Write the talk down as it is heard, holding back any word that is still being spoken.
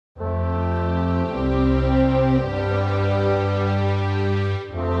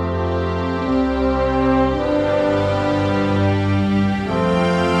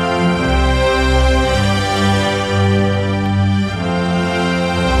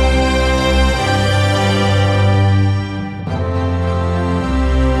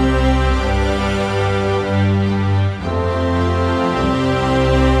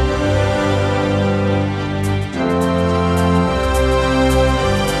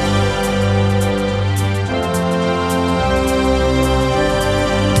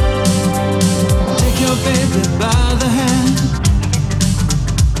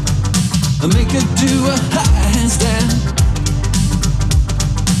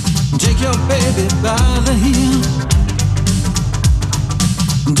your baby by the heel.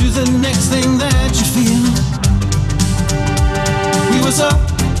 Do the next thing that you feel. We were so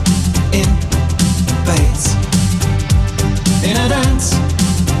in phase, in a dance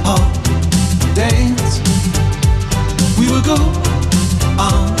all days. We were good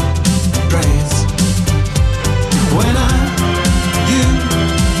on grace. When you,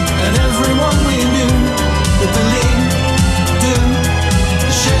 and everyone we knew would believe, do,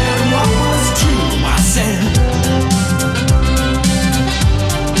 share what was true. I said,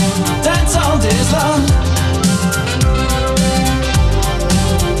 dance all days long.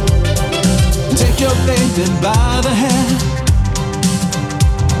 Take your baby by the hair,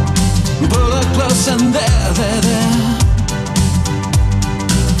 pull her close and there.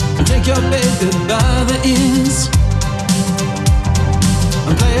 Take your baby by the ears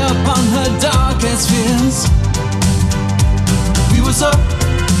and play upon her darkest fears. We were so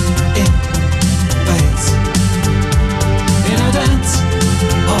in phase, in a dance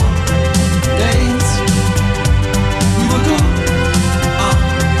all days. We were good on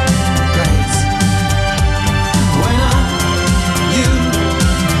grace. When you,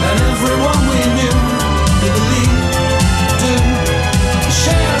 and everyone we knew, we believed, do,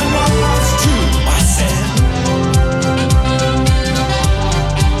 share what was true. I said,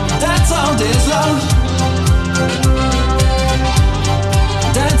 dance all days long.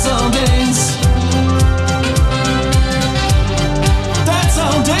 Dance all days. Dance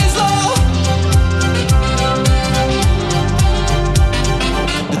all days long.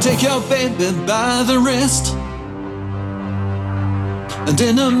 Take your baby by the wrist, and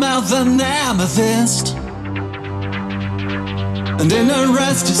in her mouth an amethyst, and in her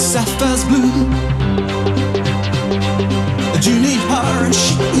eyes just sapphire's blue. And you need her and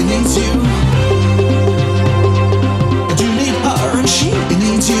she needs you. And you need her and she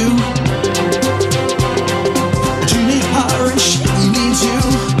needs you. And you need her and she needs you.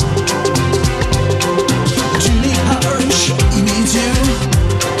 And you need her and she needs you.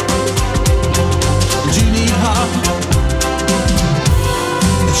 And you need her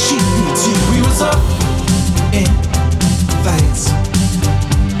and she needs you. We were so in phase,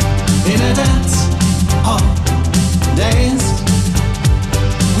 in a dance all days.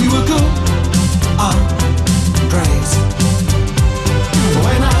 We were good on grace.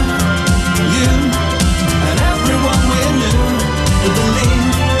 When you, and everyone we knew would believe,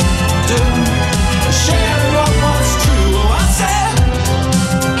 do, share what was true. Oh, I said,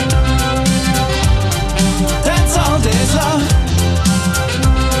 dance all days long.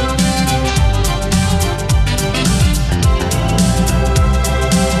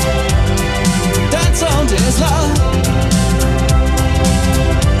 Dance all days long.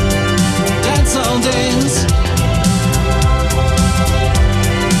 Dance all days.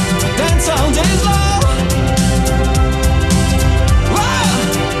 Dance all days long. Wow,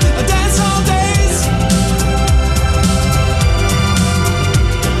 dance all days.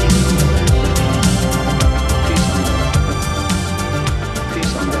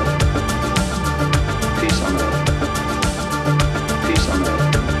 Peace on earth. Peace on earth. Peace on earth.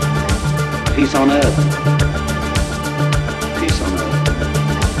 Peace on earth. Peace on earth. Peace on earth.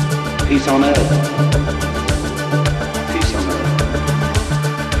 Peace on earth. Peace on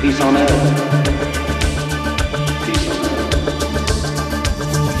earth. Peace on earth.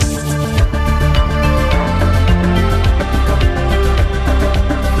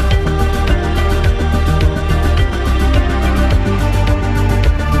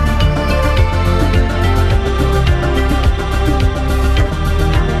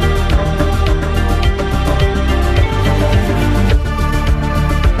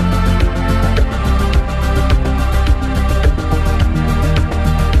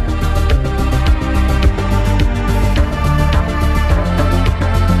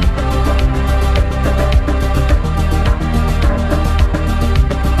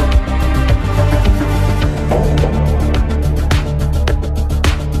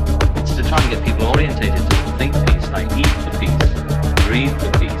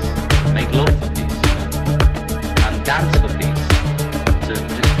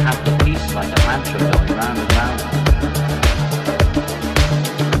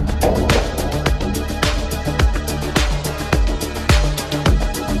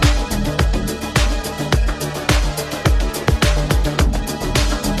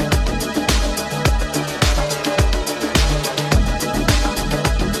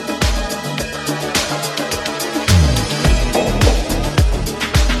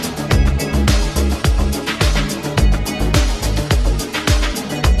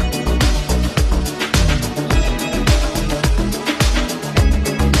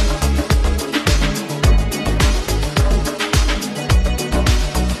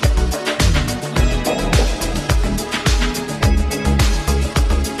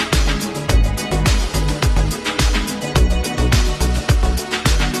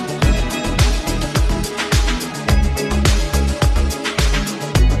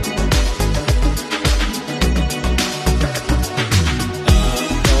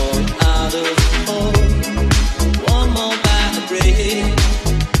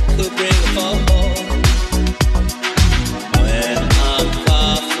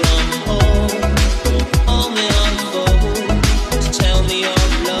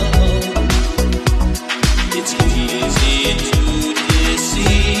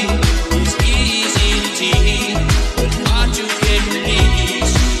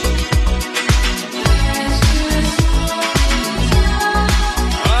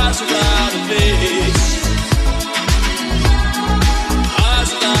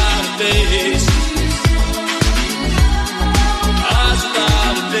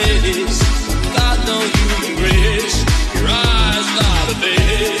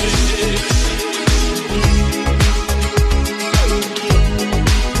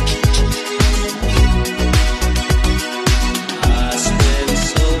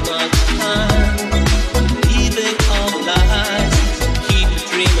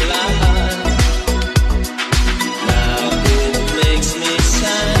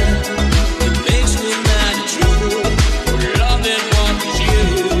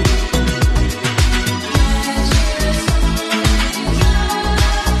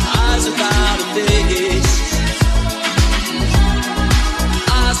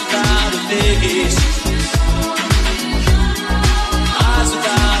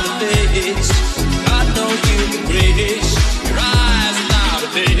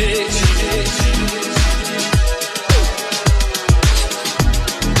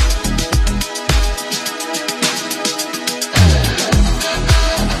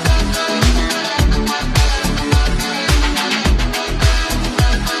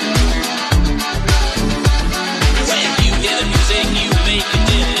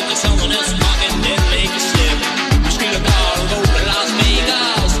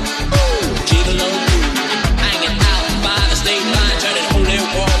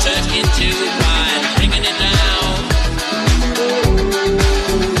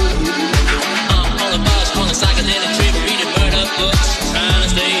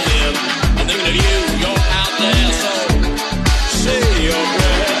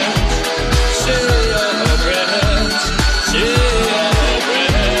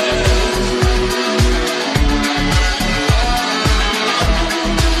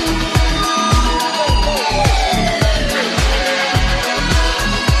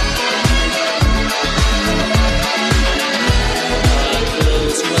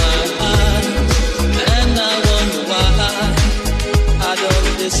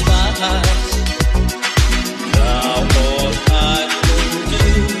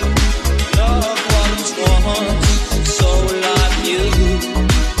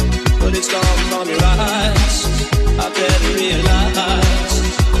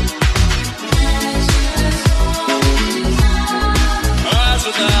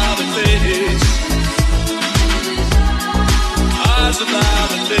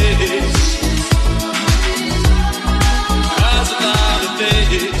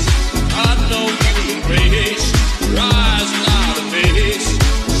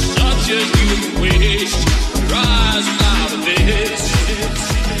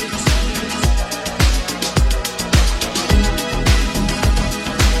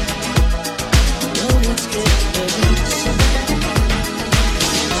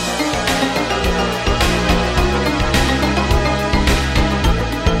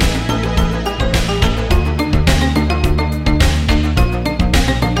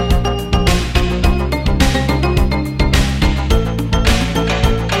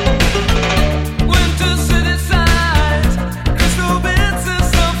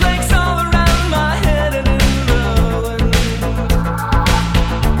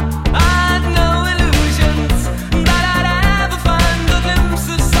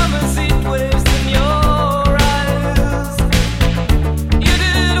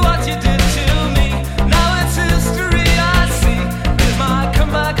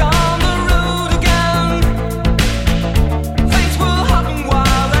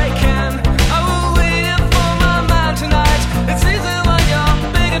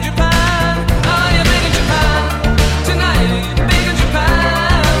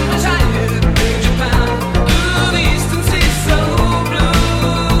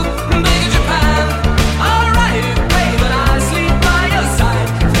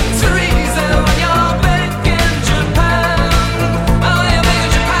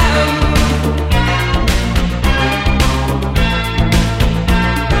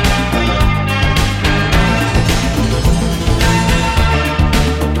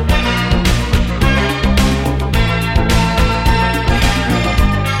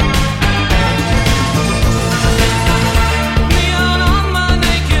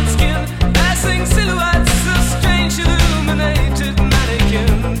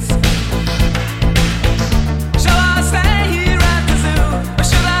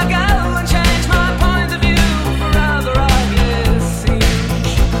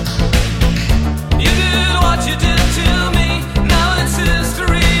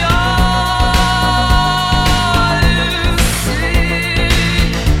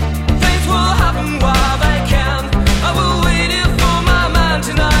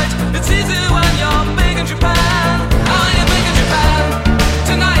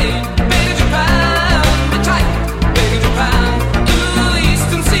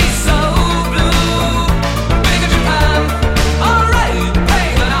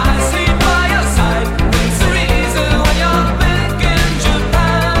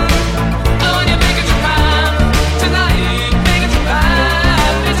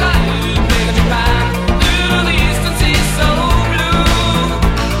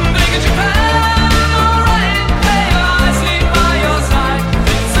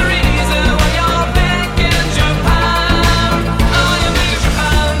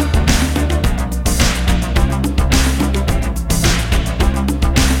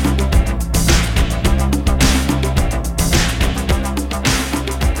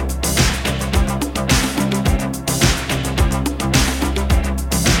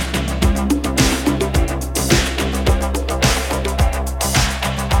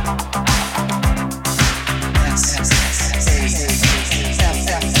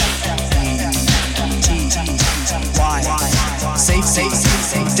 say,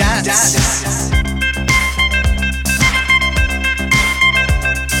 dance.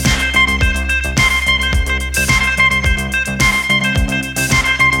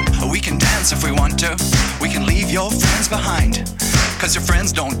 We can dance if we want to. We can leave your friends behind. Cause your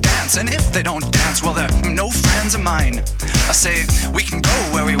friends don't dance, and if they don't dance, well, they're no friends of mine. I say, we can go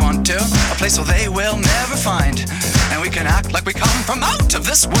where we want to, a place where they will never find. And we can act like we come from out of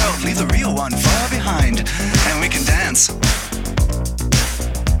this world, leave the real one far behind. And we can dance.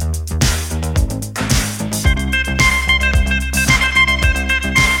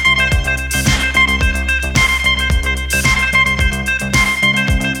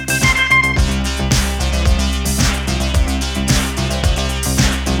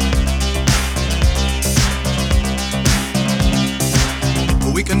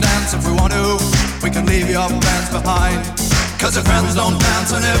 If we want to, we can leave your friends behind. Cause your friends don't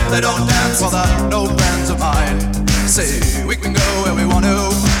dance, and if they don't dance, well, they're no friends of mine. See, we can go where we want to,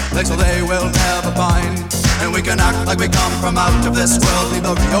 place where they will never find. And we can act like we come from out of this world, leave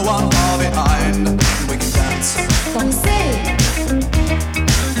the real one far behind. And we can dance.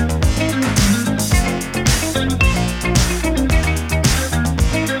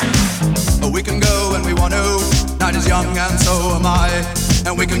 We can go when we want to, night is young and so am I.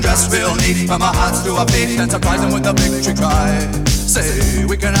 And we can dress real neat from our hats to our feet and surprise them with a victory cry. Say,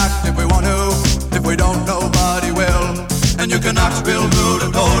 we can act if we want to, if we don't, nobody will. And you can act real rude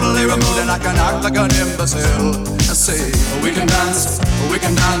and totally removed, and I can act like an imbecile. And say, we can dance,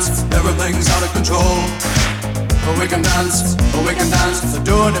 everything's out of control. We can dance, they're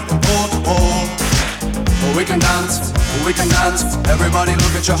doing it from pole to pole. We can dance, everybody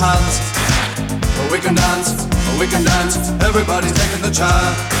look at your hands. We can dance, everybody's taking the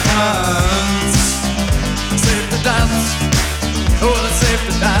chance. Safe to dance, oh, it's safe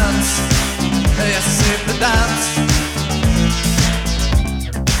to dance. Yes, it's safe to dance.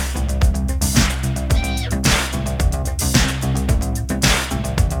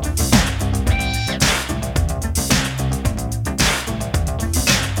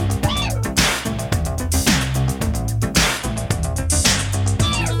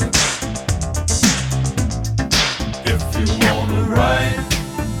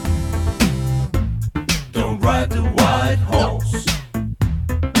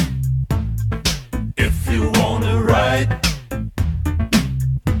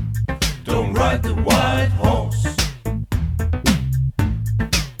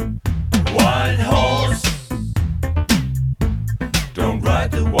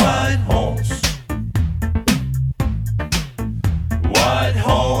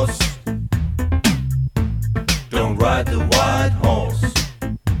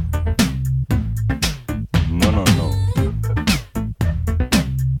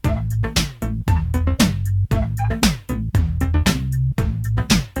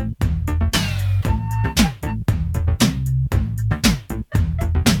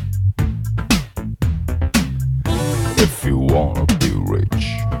 If you wanna be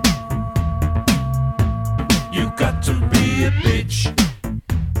rich, you got to be a bitch.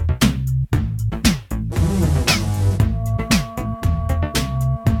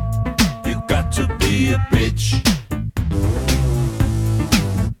 You got to be a bitch.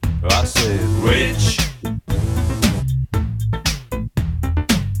 I said Rich.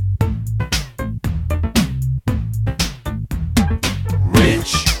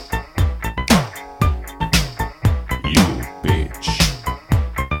 Rich. you bitch,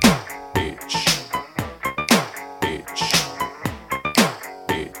 bitch, bitch,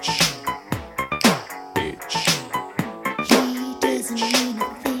 bitch, bitch. He doesn't mean a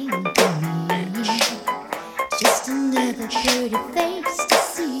thing to me. Just another pretty face to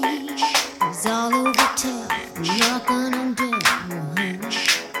see. He's all over town, knocking on down, honey.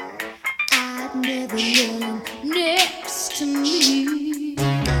 I'd never let him next to me.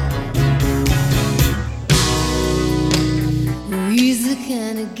 He's the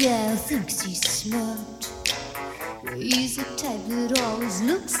kind of guy who thinks he's smart. He's the type that always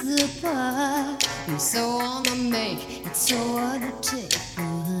looks the part. He's so on the make, it's so hard to take,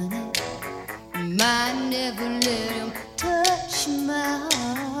 honey. Might never let him touch my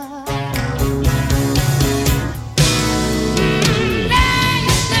heart.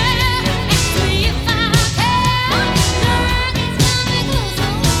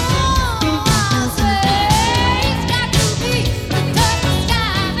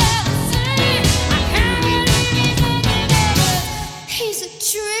 He's a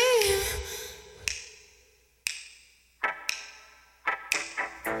dream.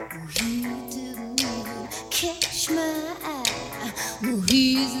 He didn't even catch my eye.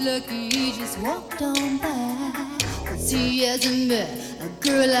 he's lucky he just walked on by. 'Cause he hasn't met a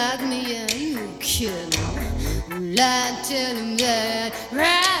girl like me, and you kill him. Lie, tell him that I'd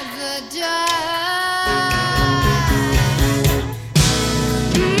rather die.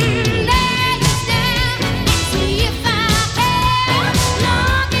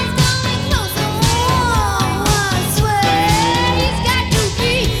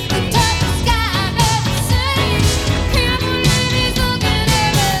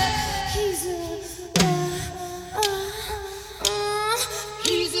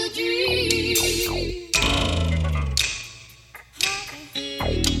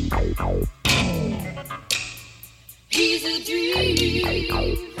 He's a dream.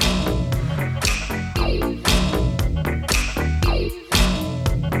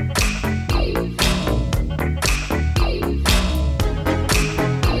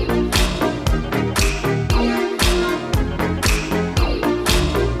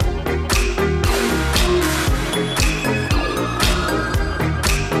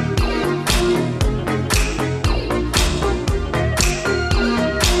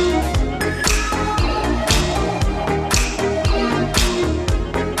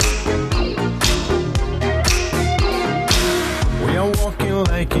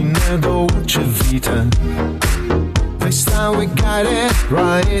 Dolce Vita. This time we got it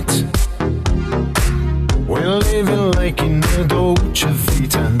right. We're living like in a Dolce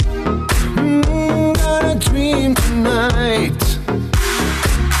Vita. Got a dream tonight.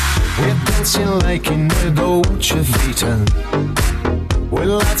 We're dancing like in a Dolce Vita. With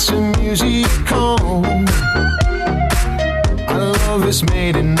lots of music on. Our love is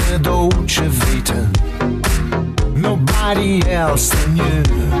made in a Dolce Vita. Nobody else than you.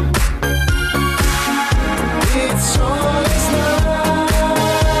 It's always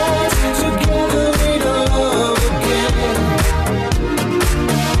nice together we love again.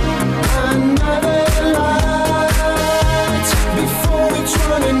 Another light before it's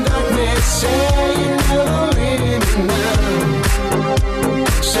running darkness. Say you never leave me now.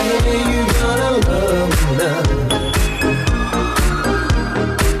 Say you're gonna love me now.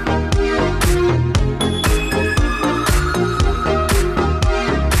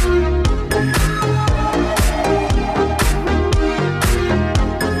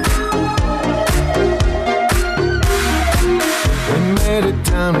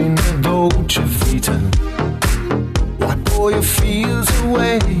 Down in the Dolce Vita, wipe all your fears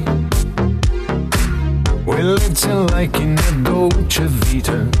away. We're living like in the Dolce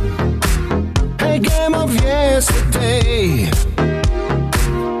Vita. A game of yesterday.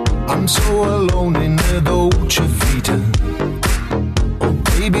 I'm so alone in the Dolce Vita. Oh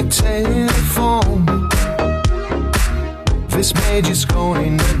baby, telephone. This magic's gone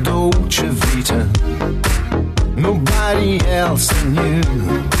in the Dolce Vita. Nobody else than you.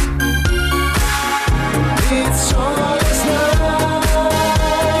 It's always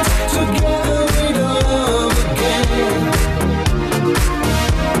nice together we love again.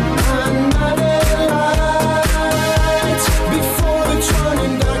 Another light before it's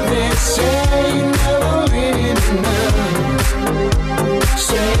running darkness. Say you never leave me now.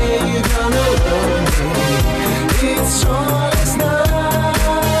 Say you're gonna love me. It's always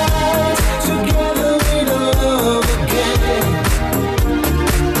nice together we love again.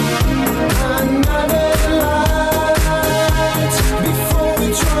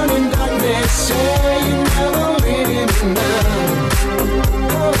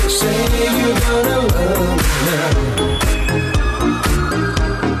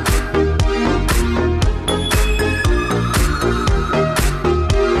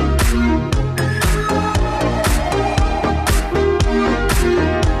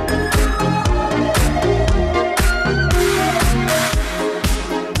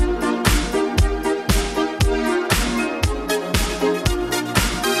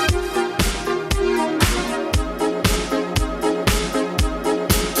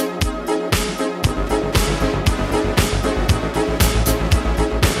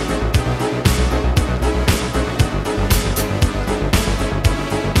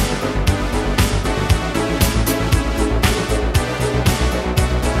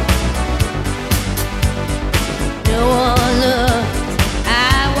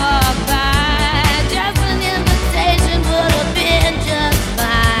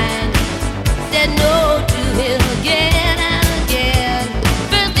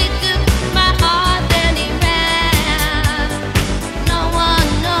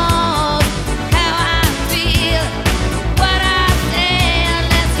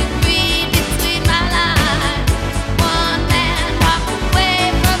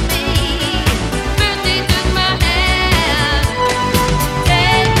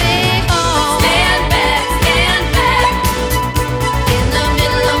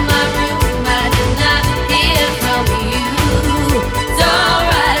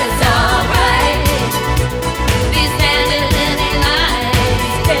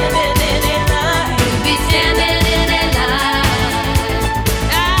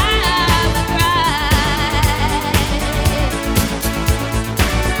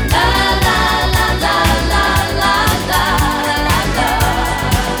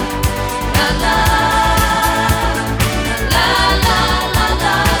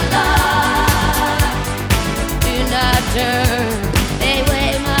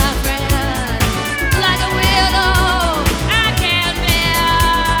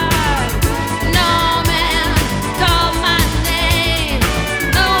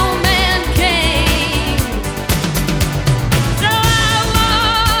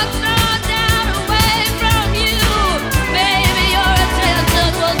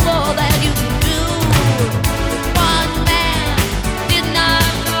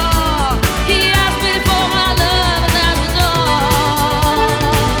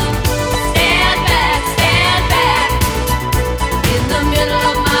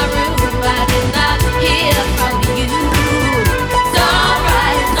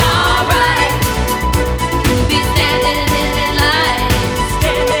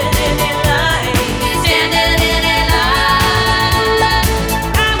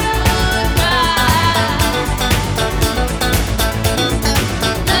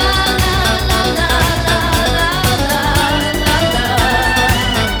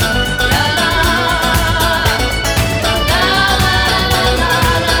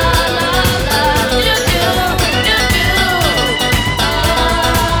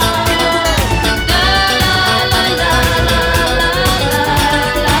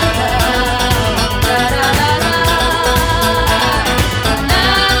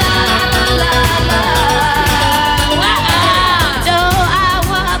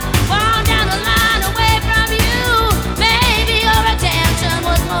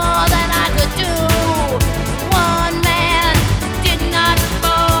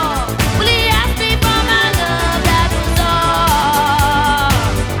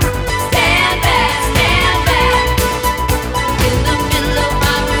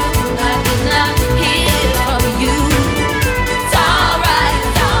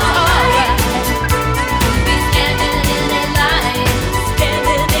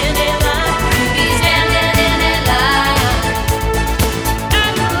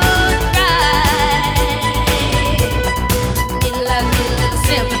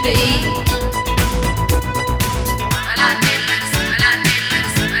 sympathy.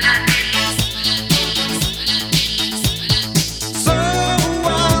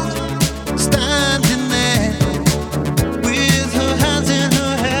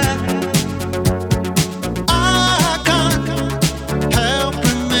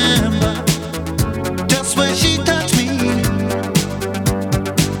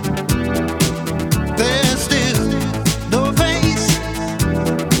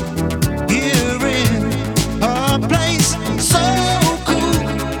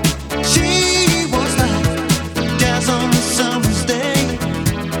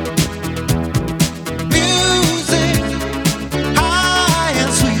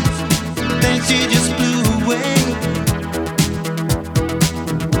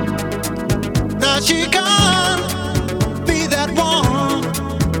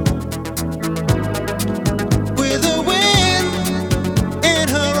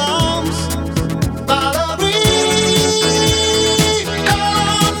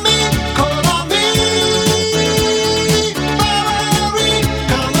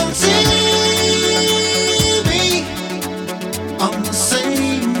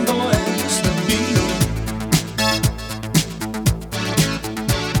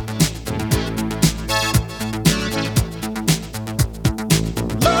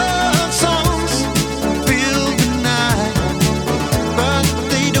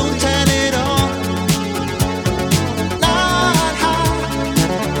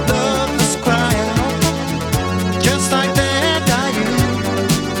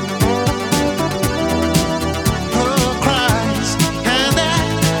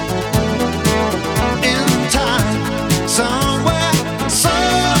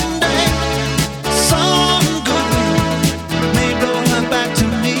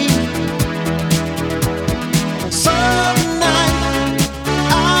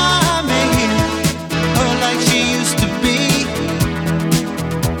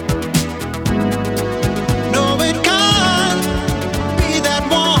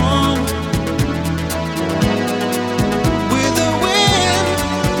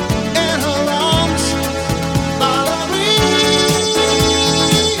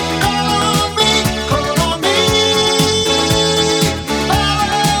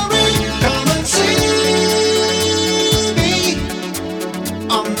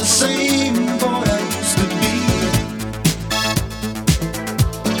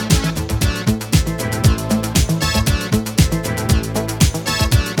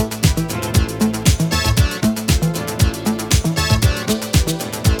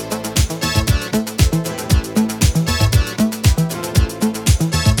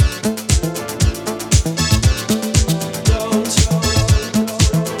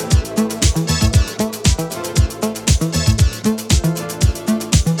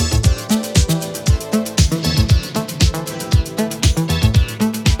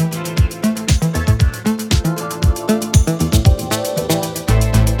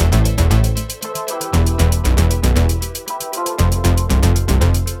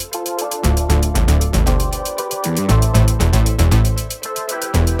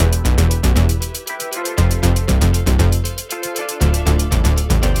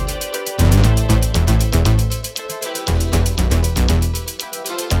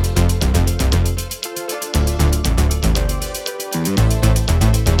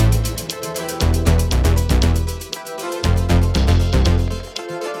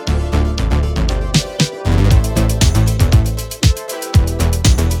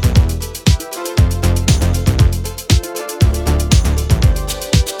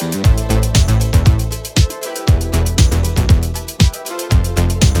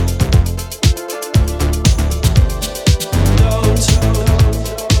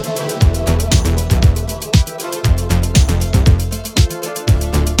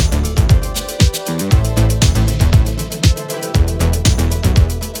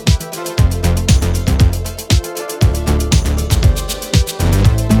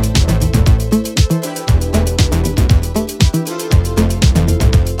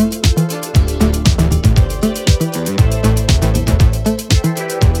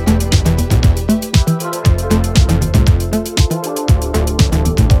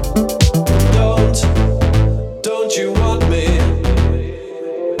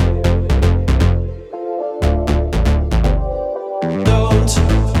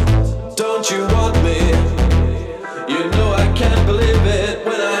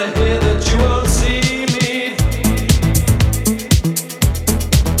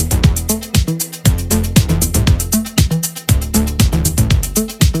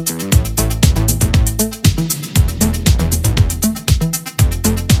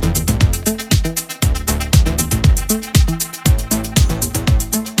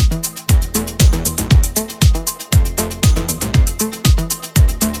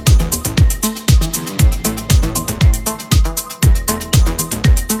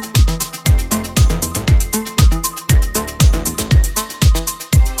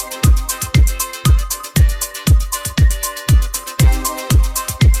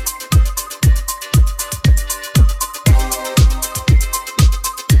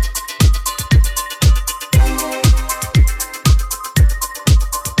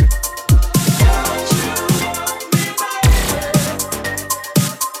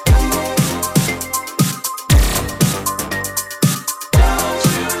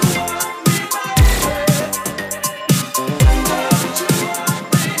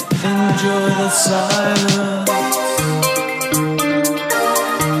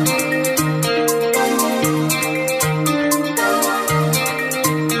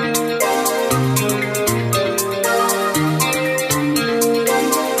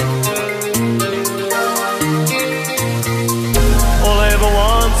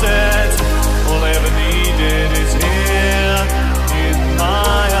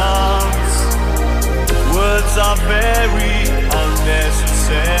 are very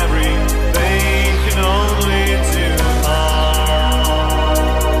unnecessary. They can only do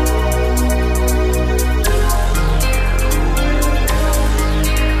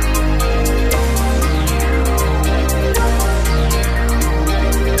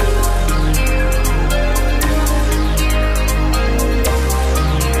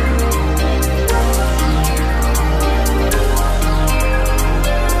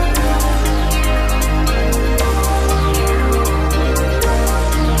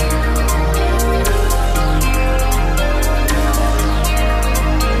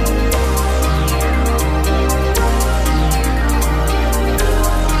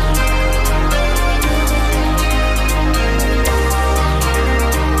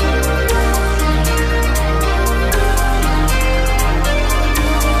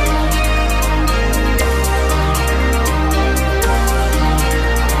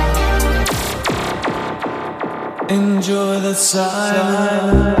enjoy the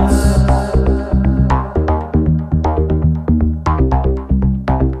silence.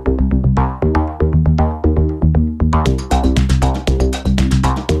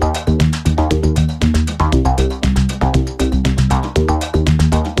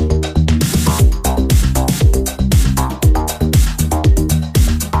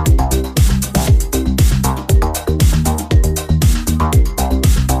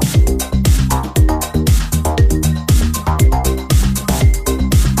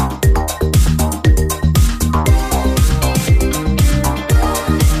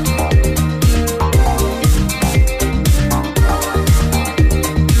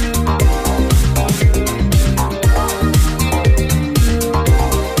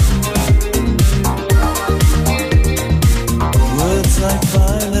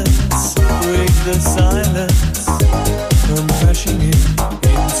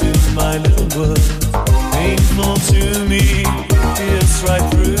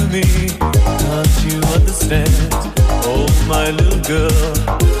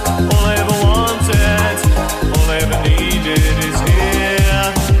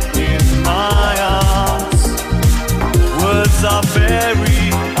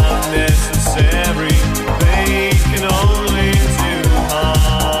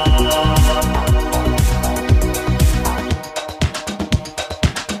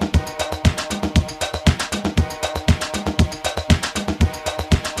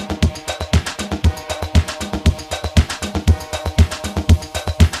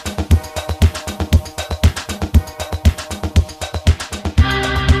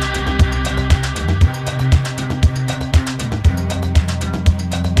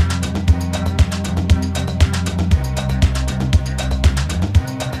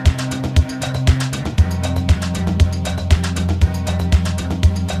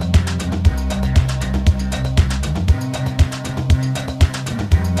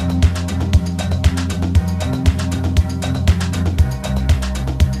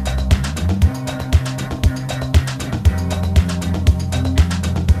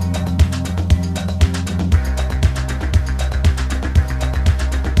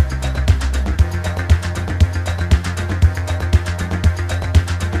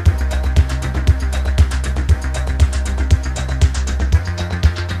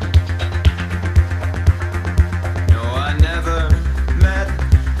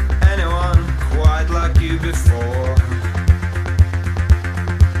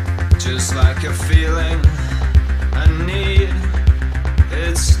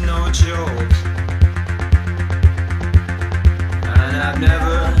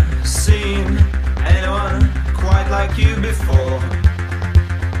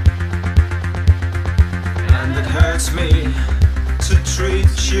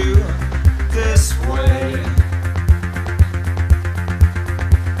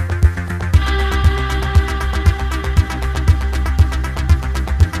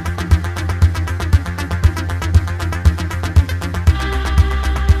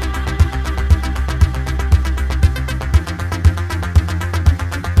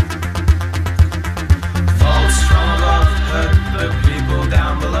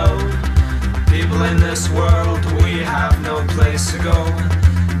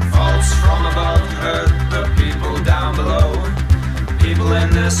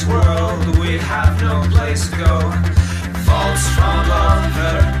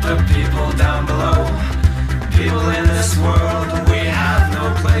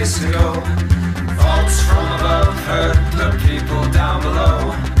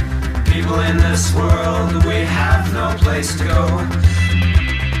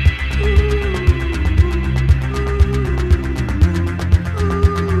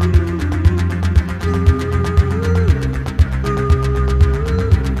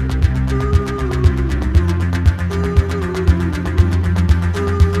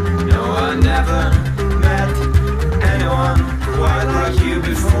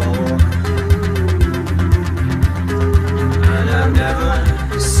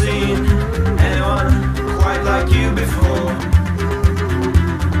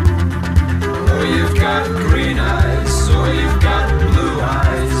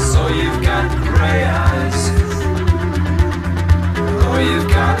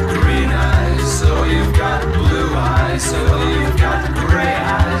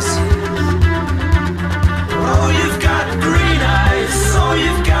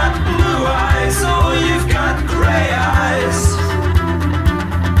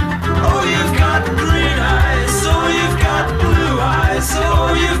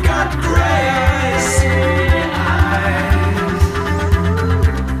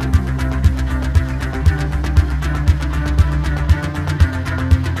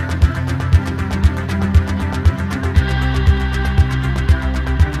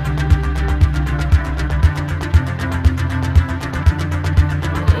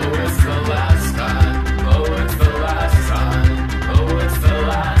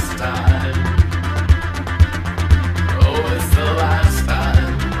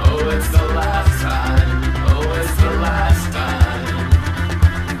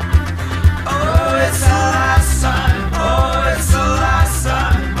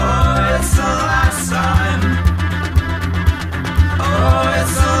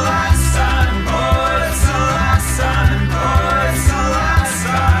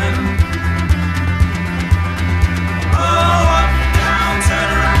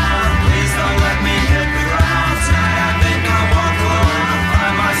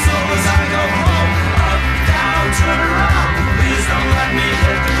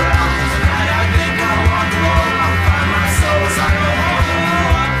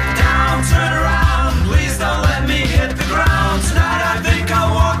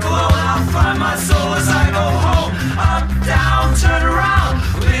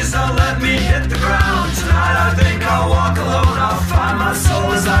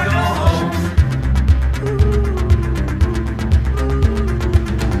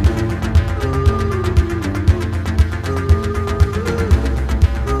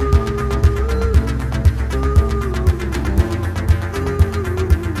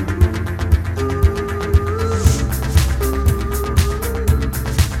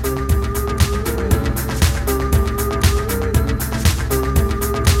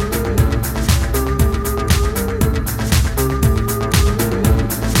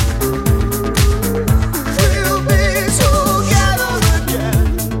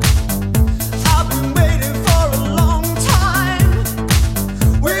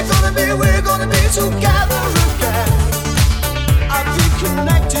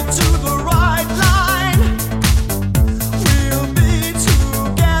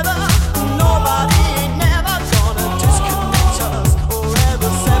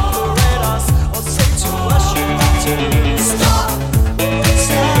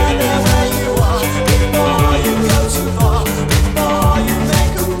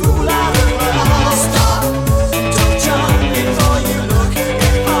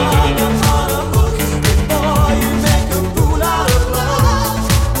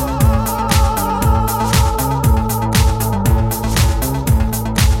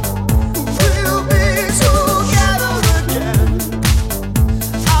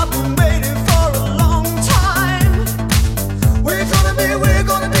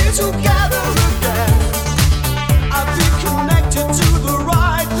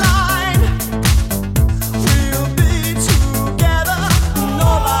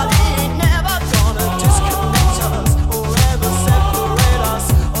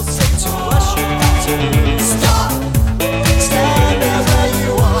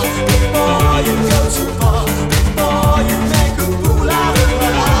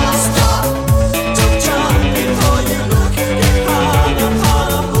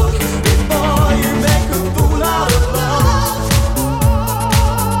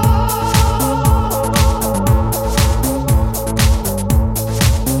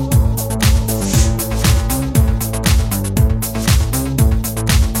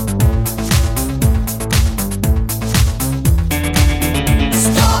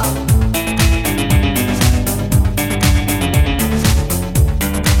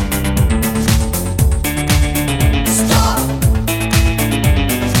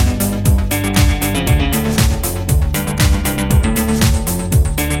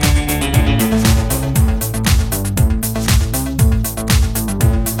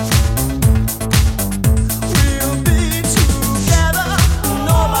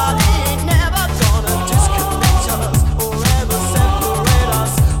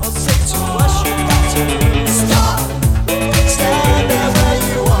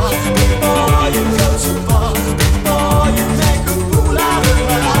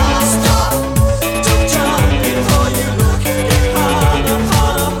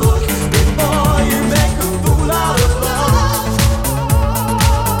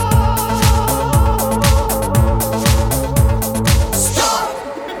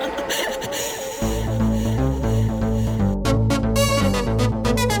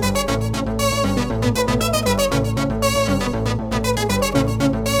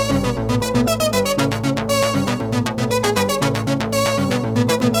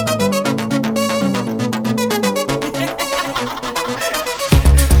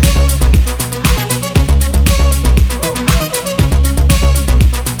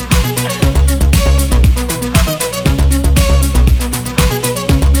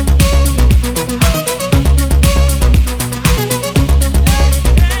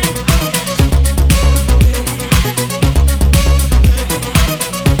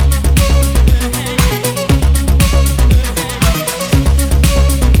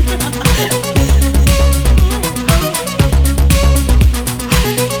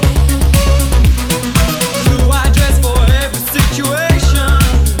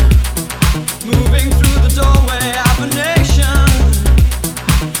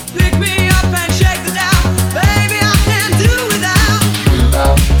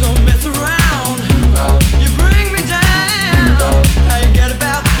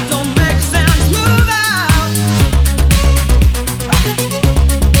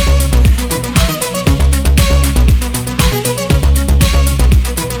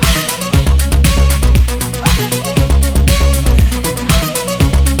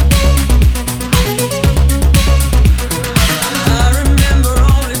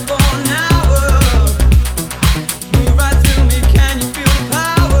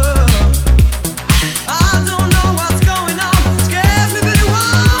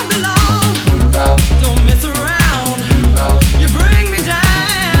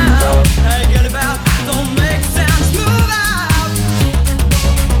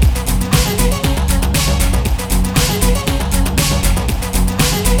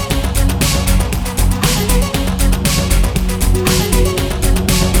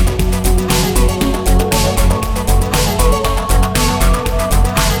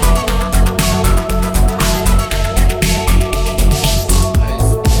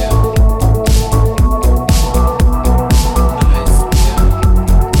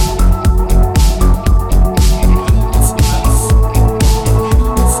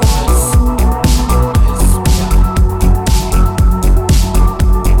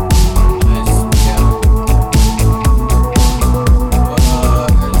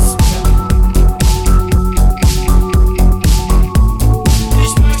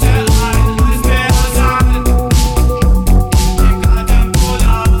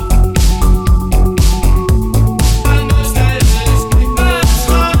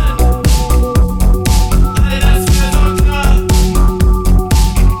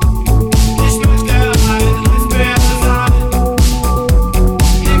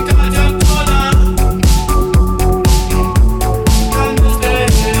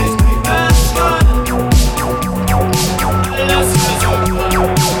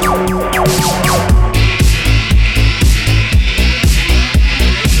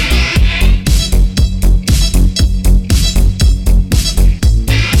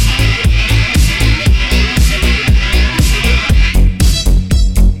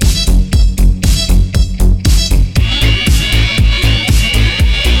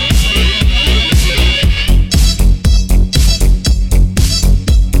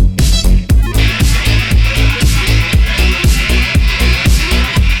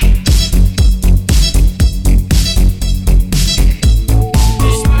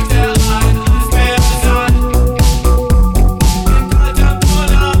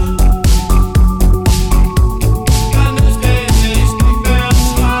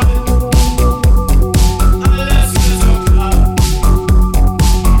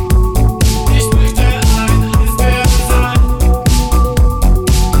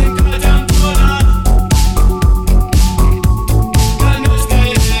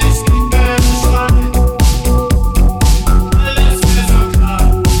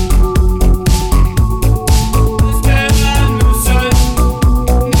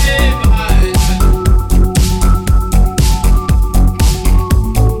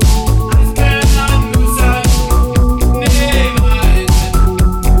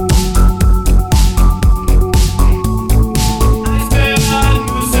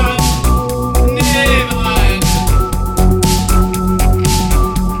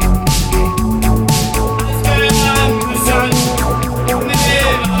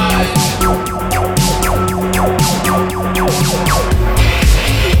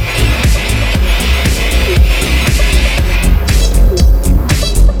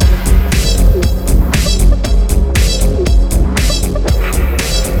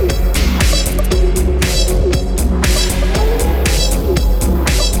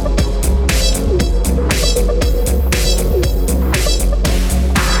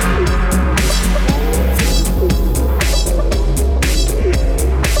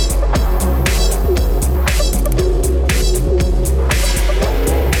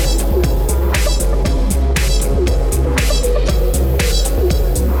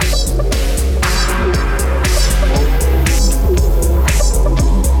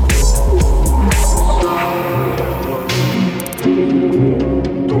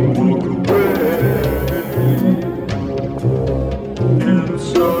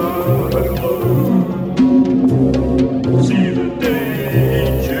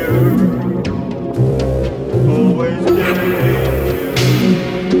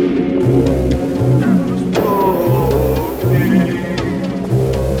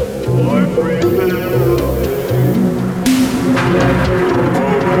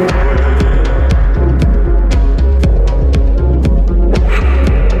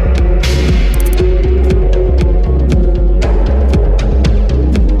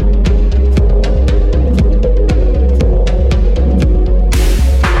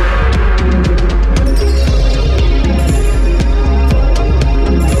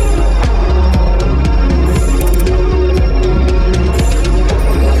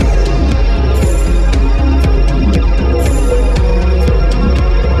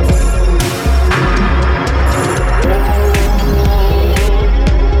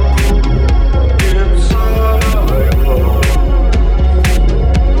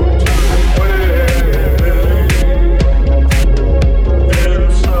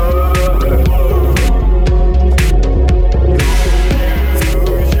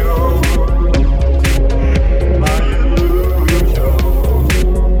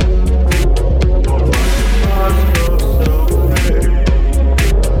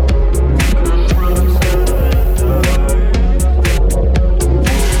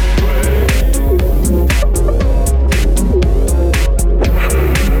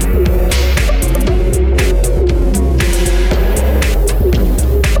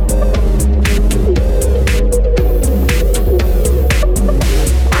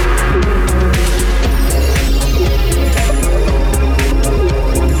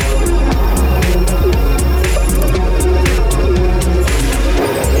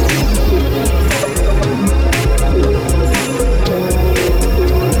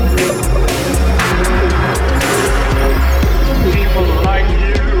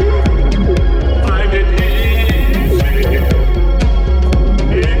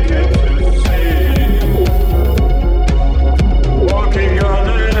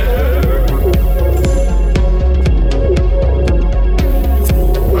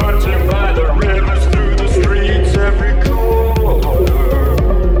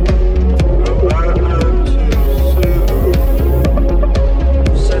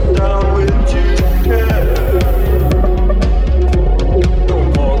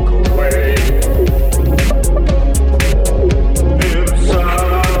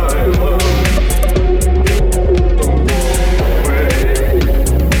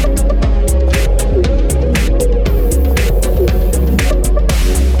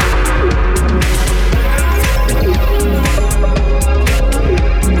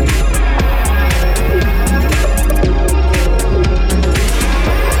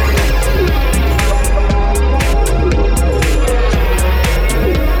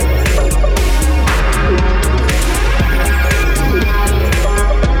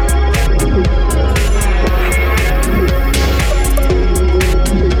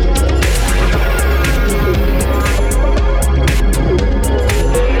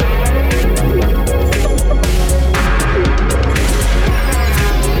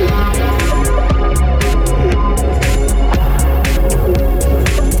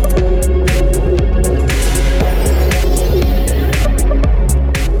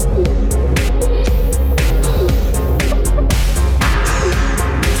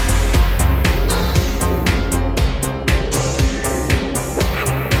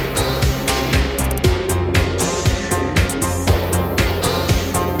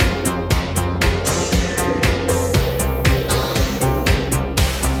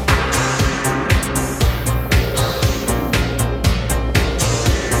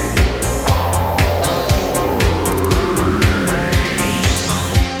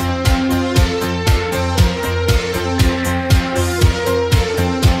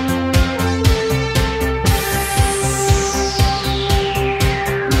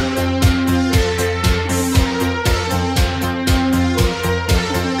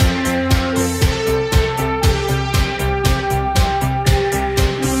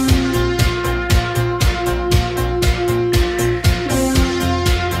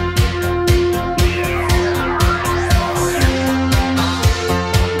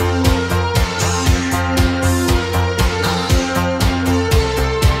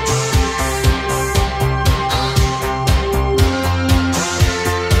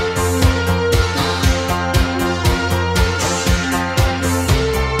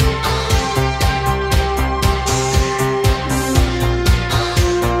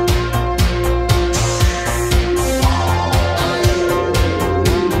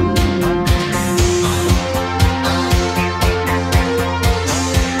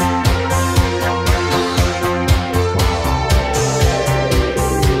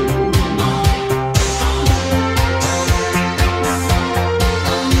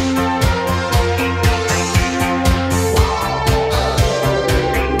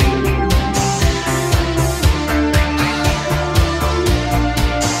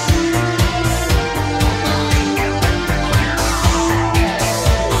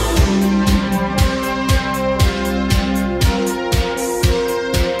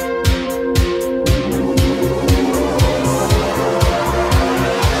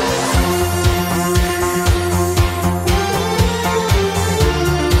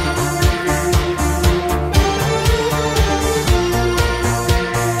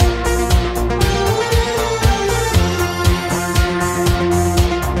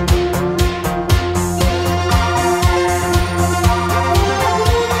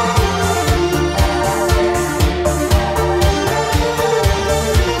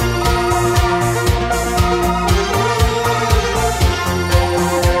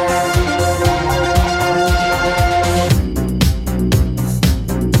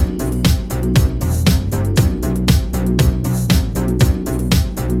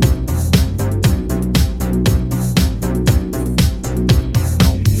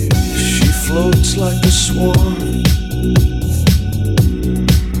 floats like a swan,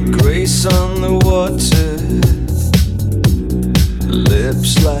 grace on the water,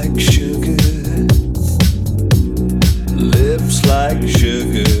 lips like sugar, lips like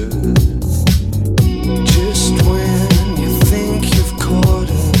sugar. Just when you think you've caught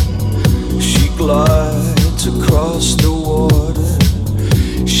her, she glides across the water.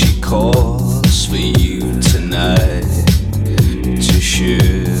 She calls for you tonight to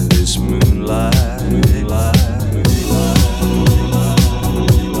share this moonlight.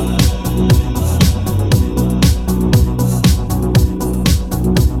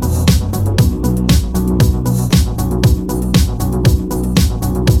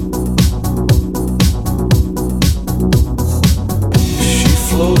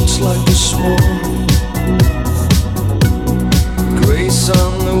 Floats like a swan, grace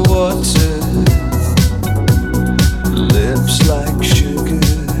on the water, lips like sugar,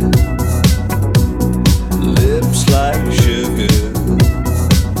 lips like sugar.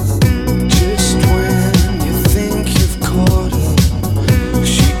 Just when you think you've caught her,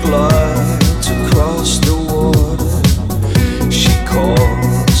 she glides across the water. She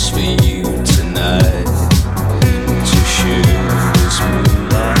calls for you tonight to share this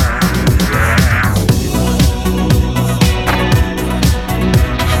moonlight.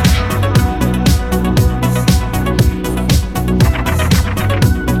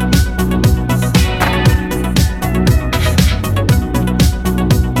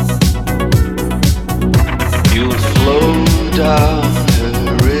 You'll flow down her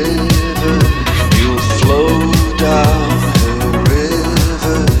river. You'll flow down her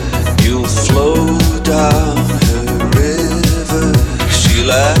river. You'll flow down her river.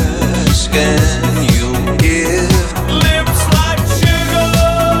 She'll ask and you'll give. Lips like sugar,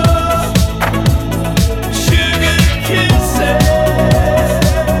 sugar kisses.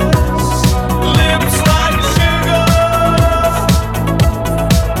 Lips like sugar,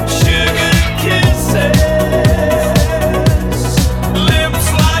 sugar kisses. Lips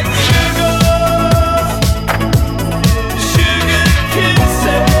like sugar, sugar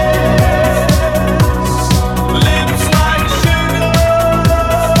kisses.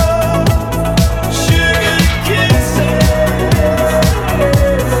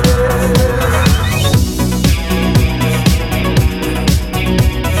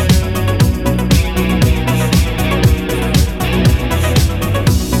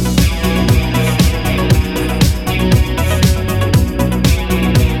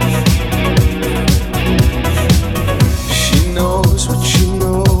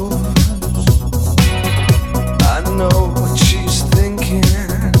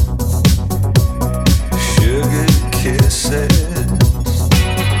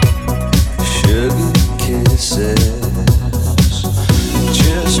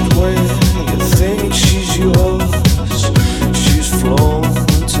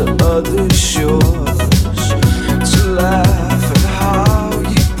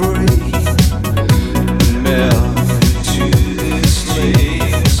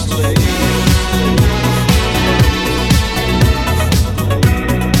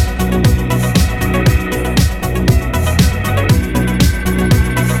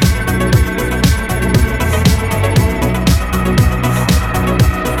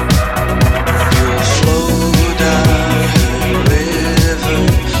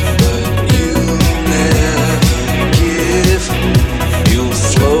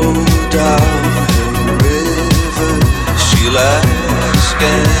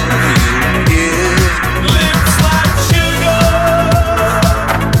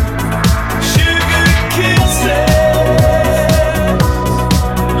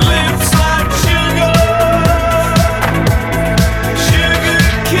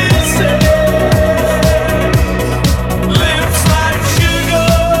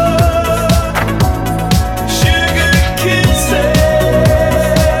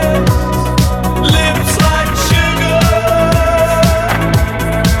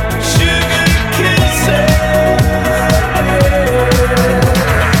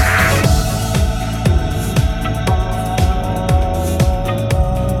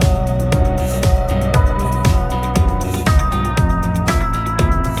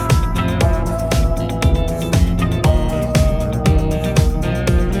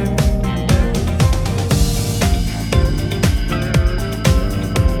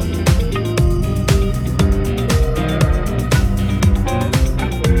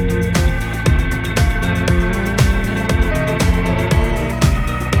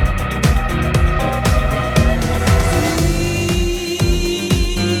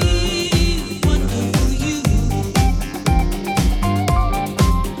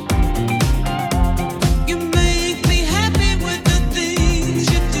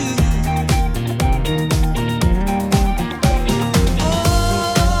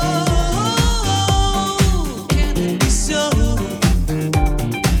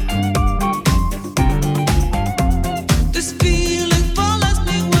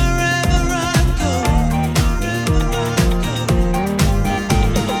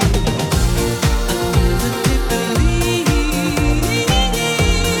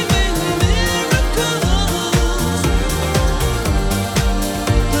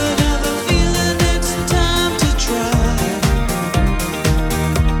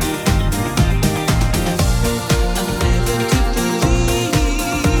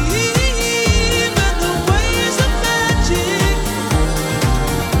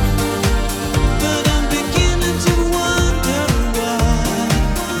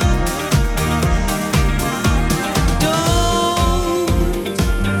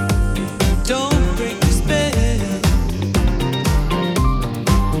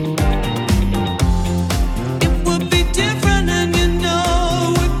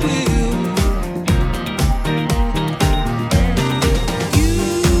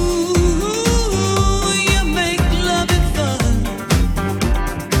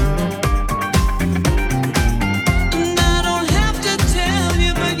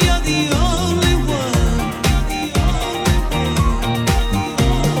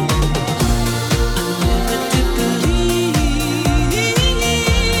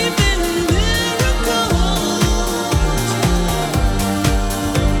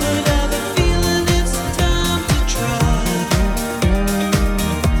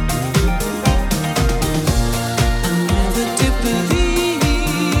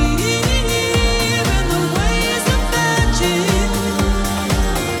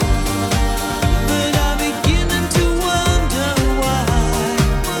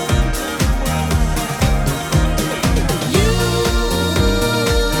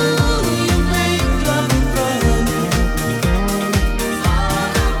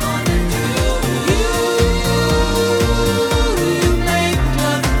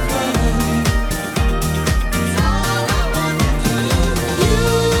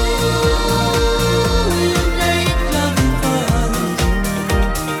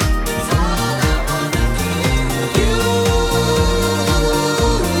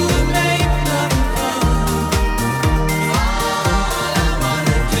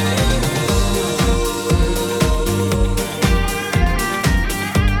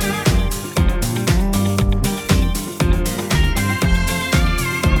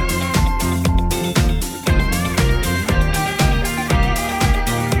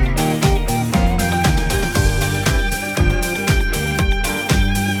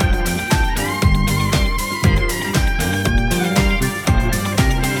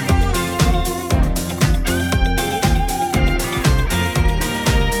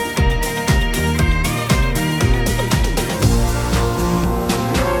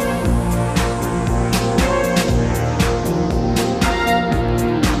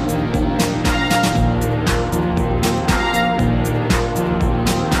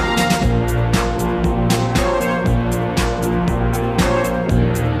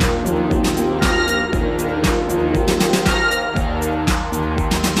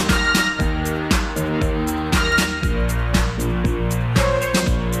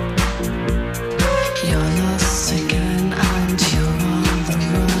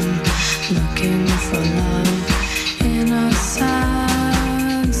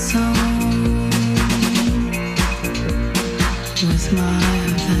 my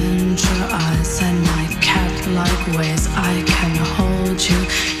adventure eyes and my cat-like ways, I can hold you.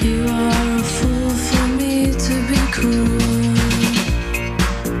 You are a fool for me to be cruel.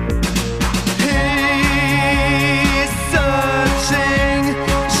 He's searching,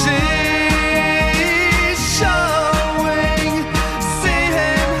 she's showing. See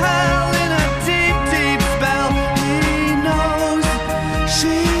him held in a deep, deep spell. He knows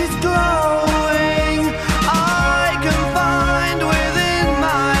she's glowing. I can find within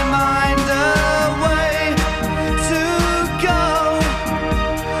my mind a way to go.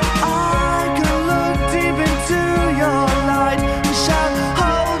 I can look deep into your light and shout,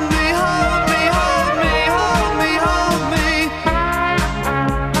 hold me, hold me, hold me, hold me, hold me.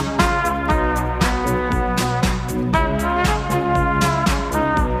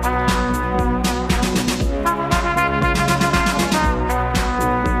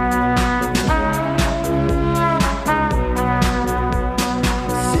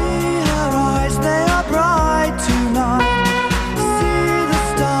 See her eyes, they are bright tonight. See the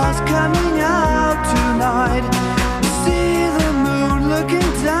stars coming out tonight. See the moon looking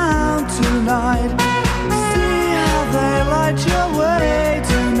down tonight. See how they light your way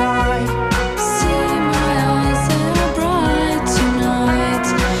tonight. See my eyes, they are bright tonight.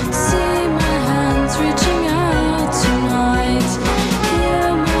 See my hands reaching out tonight. Hear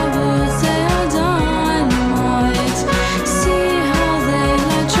my words, they are dynamite. See how they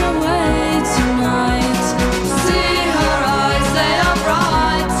light your way tonight. See her eyes, they are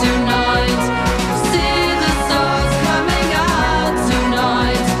bright tonight. See the stars coming out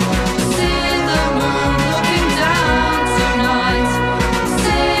tonight. See the moon looking down tonight.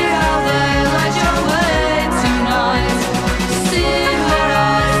 See how they light your way tonight. See her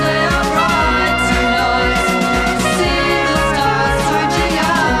eyes, they are bright tonight. See the stars reaching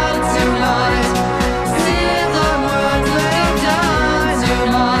out tonight. See the moon looking down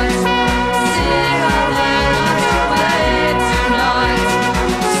tonight. See how they light your way tonight.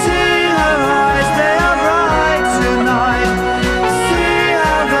 See her eyes, they are bright tonight. See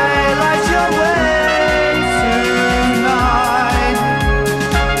how they light your way tonight.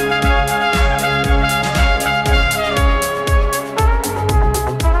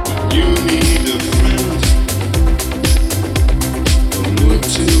 You need a friend. Don't look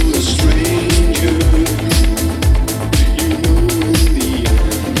to a stranger. You know in the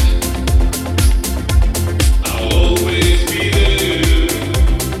end, I'll always be there.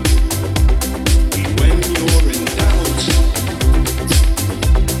 And when you're in doubt,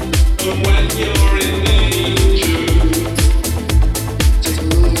 and when you're in danger, take a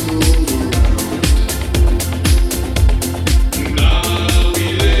look all around, and I'll be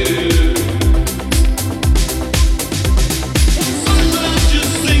there. Sometimes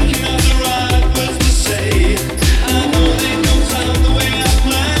just thinking of the right words to say. I know they don't sound the way I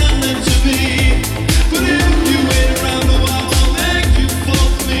planned them to be. But if you wait around a while, I'll make you fall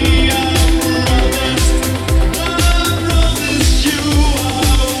for me. I promise you I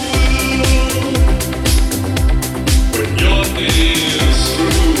will.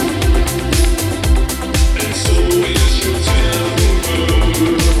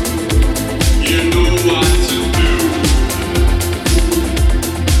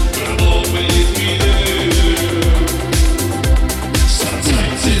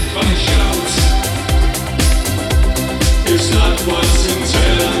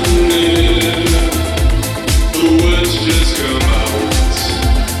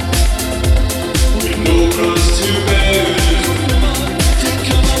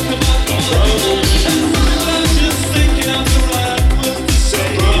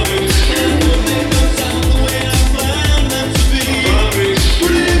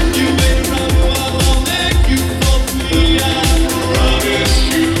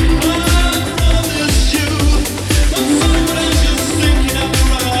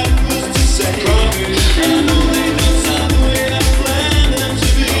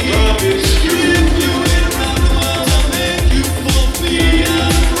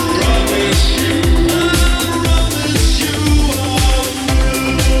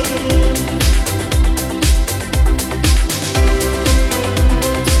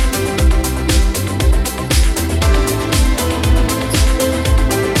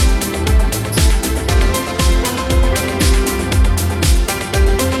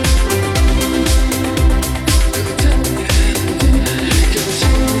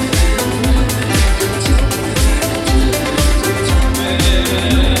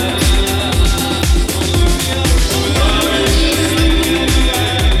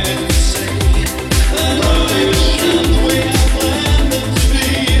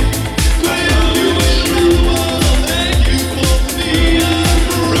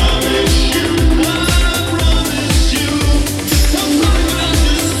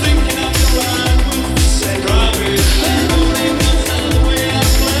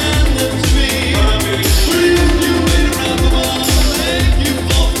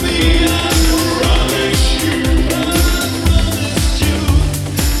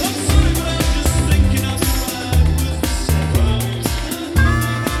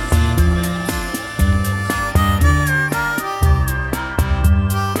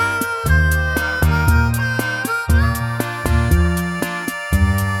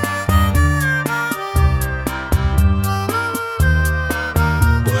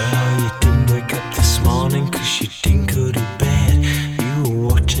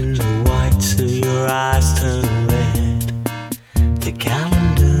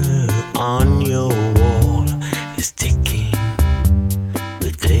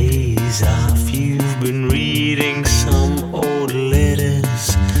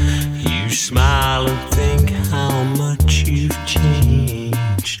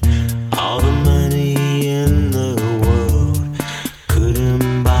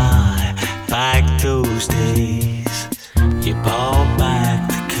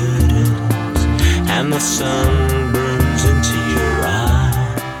 sun burns into your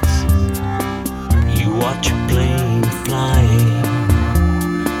eyes. You watch a plane flying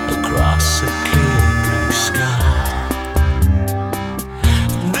across a clear blue sky.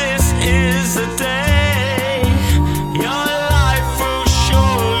 This is the day your life will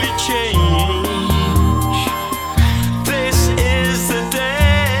surely change. This is the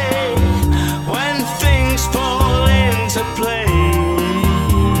day when things fall into place.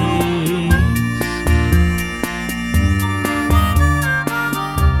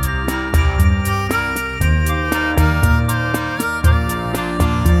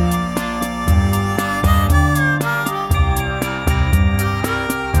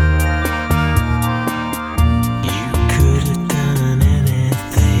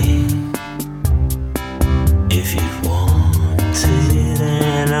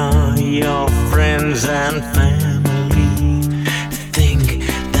 And family think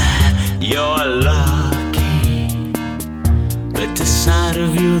that you're lucky, but the side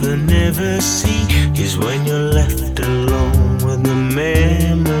of you they never see is when you're left alone with the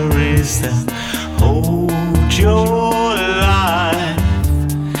memories that hold your life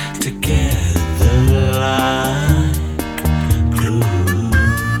together like glue.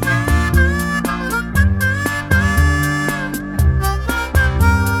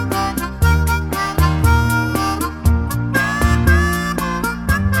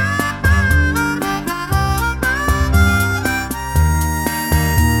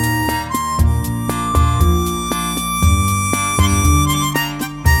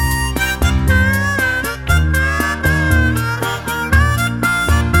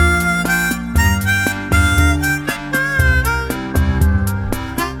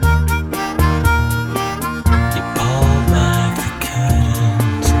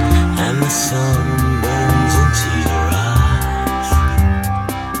 The